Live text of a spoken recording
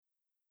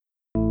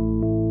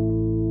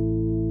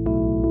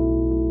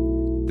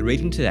The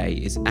reading today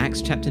is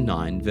Acts chapter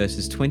 9,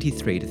 verses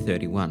 23 to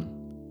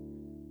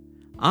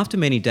 31. After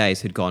many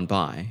days had gone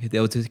by,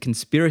 there was a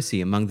conspiracy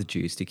among the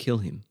Jews to kill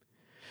him.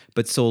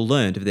 But Saul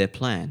learned of their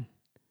plan.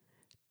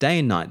 Day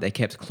and night they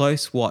kept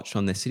close watch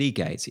on the city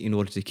gates in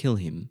order to kill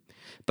him,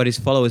 but his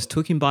followers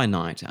took him by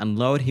night and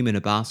lowered him in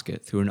a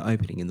basket through an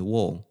opening in the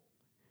wall.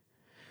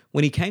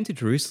 When he came to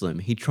Jerusalem,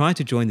 he tried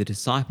to join the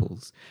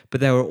disciples, but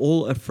they were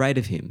all afraid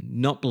of him,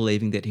 not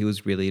believing that he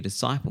was really a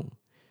disciple.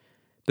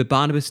 But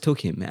Barnabas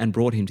took him and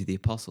brought him to the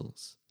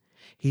apostles.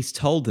 He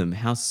told them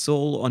how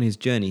Saul on his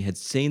journey had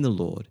seen the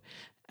Lord,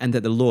 and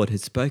that the Lord had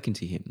spoken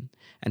to him,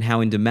 and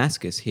how in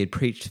Damascus he had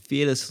preached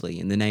fearlessly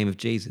in the name of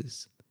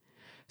Jesus.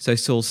 So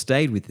Saul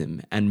stayed with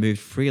them and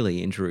moved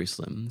freely in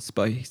Jerusalem,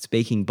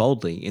 speaking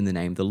boldly in the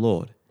name of the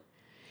Lord.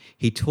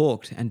 He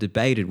talked and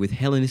debated with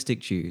Hellenistic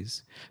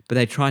Jews, but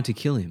they tried to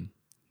kill him.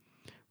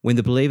 When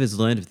the believers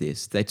learned of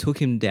this, they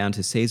took him down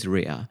to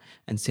Caesarea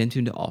and sent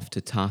him off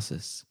to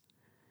Tarsus.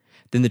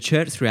 Then the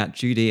church throughout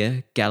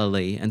Judea,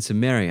 Galilee, and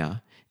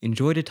Samaria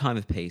enjoyed a time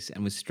of peace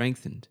and was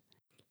strengthened.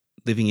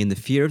 Living in the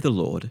fear of the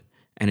Lord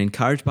and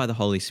encouraged by the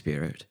Holy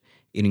Spirit,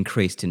 it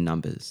increased in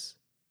numbers.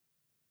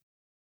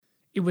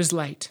 It was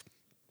late,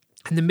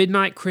 and the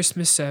midnight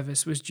Christmas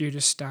service was due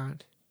to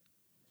start.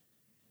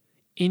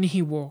 In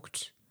he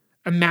walked,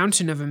 a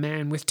mountain of a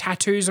man with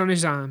tattoos on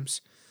his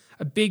arms,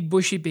 a big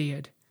bushy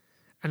beard,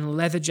 and a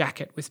leather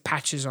jacket with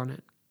patches on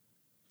it.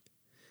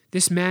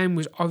 This man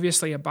was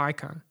obviously a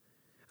biker,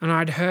 and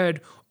I'd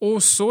heard all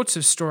sorts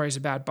of stories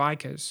about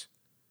bikers.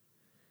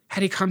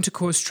 Had he come to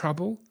cause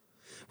trouble?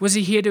 Was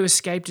he here to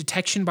escape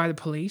detection by the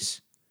police?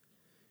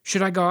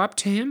 Should I go up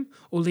to him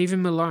or leave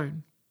him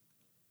alone?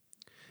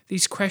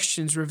 These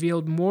questions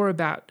revealed more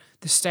about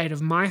the state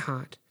of my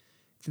heart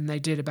than they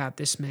did about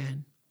this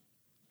man.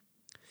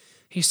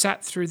 He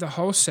sat through the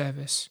whole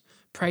service,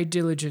 prayed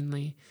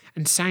diligently,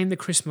 and sang the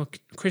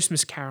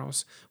Christmas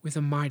carols with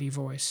a mighty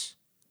voice.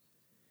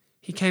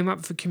 He came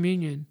up for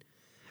communion,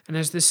 and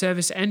as the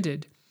service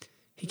ended,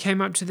 he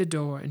came up to the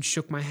door and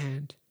shook my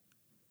hand.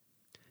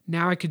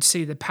 Now I could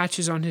see the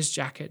patches on his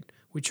jacket,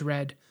 which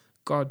read,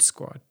 God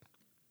Squad.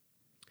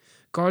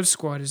 God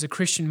Squad is a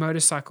Christian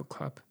motorcycle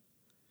club.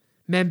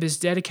 Members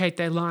dedicate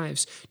their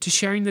lives to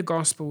sharing the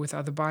gospel with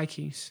other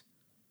bikies.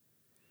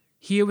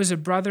 Here was a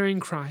brother in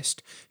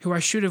Christ who I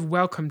should have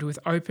welcomed with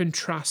open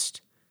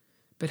trust,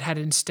 but had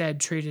instead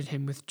treated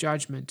him with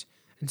judgment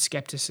and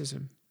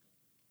skepticism.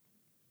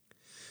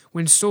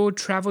 When Saul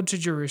travelled to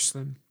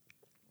Jerusalem,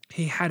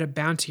 he had a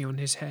bounty on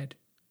his head.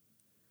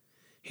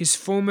 His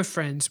former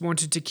friends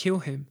wanted to kill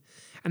him,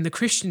 and the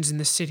Christians in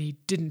the city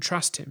didn't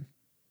trust him.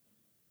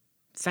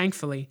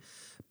 Thankfully,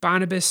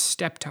 Barnabas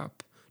stepped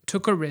up,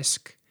 took a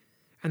risk,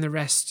 and the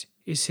rest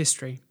is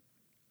history.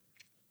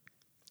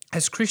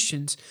 As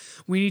Christians,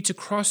 we need to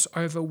cross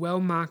over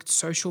well-marked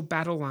social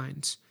battle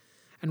lines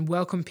and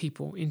welcome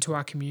people into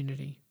our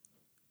community.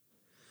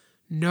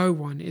 No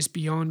one is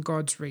beyond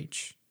God's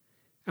reach,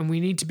 and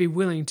we need to be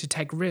willing to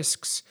take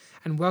risks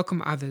and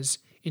welcome others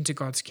into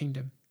God's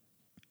kingdom.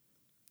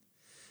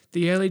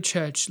 The early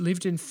church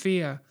lived in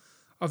fear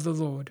of the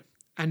Lord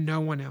and no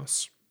one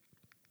else.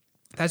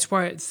 That's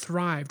why it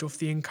thrived off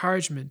the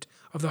encouragement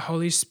of the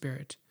Holy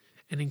Spirit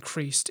and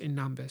increased in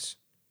numbers.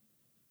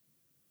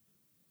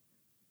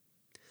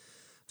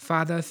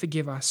 Father,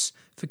 forgive us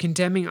for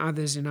condemning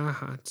others in our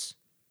hearts.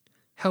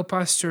 Help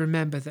us to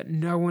remember that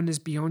no one is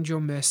beyond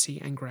your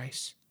mercy and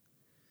grace.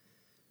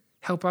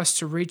 Help us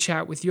to reach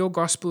out with your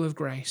gospel of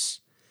grace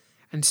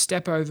and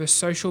step over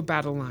social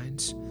battle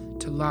lines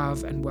to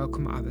love and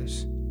welcome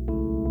others.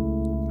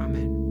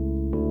 Amen.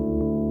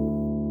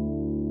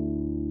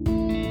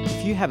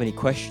 If you have any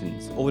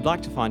questions or would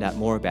like to find out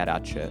more about our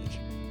church,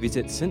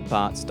 visit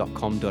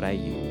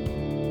stbarts.com.au.